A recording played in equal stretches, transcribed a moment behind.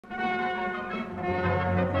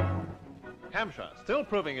Hampshire, still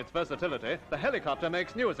proving its versatility, the helicopter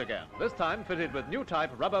makes news again, this time fitted with new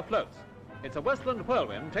type rubber floats. It's a Westland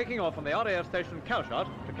Whirlwind taking off from the RAF station Calshot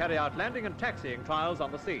to carry out landing and taxiing trials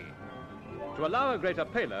on the sea. To allow a greater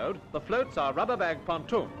payload, the floats are rubber-bagged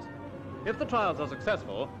pontoons. If the trials are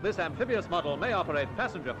successful, this amphibious model may operate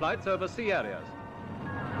passenger flights over sea areas.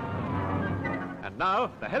 And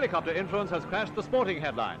now, the helicopter influence has crashed the sporting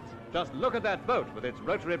headlines. Just look at that boat with its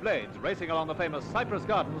rotary blades racing along the famous CYPRESS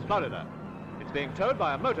Gardens, Florida. It's being towed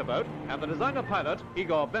by a motorboat, and the designer pilot,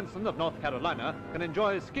 Igo Bensen of North Carolina, can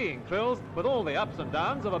enjoy skiing thrills with all the ups and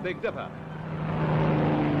downs of a Big Dipper.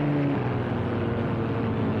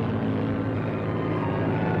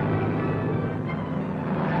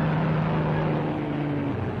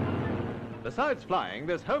 Besides flying,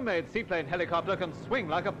 this homemade seaplane helicopter can swing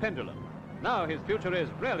like a pendulum. Now his future is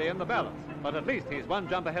really in the balance, but at least he's one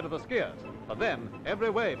jump ahead of the skiers. For them,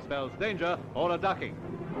 every wave spells danger or a ducking.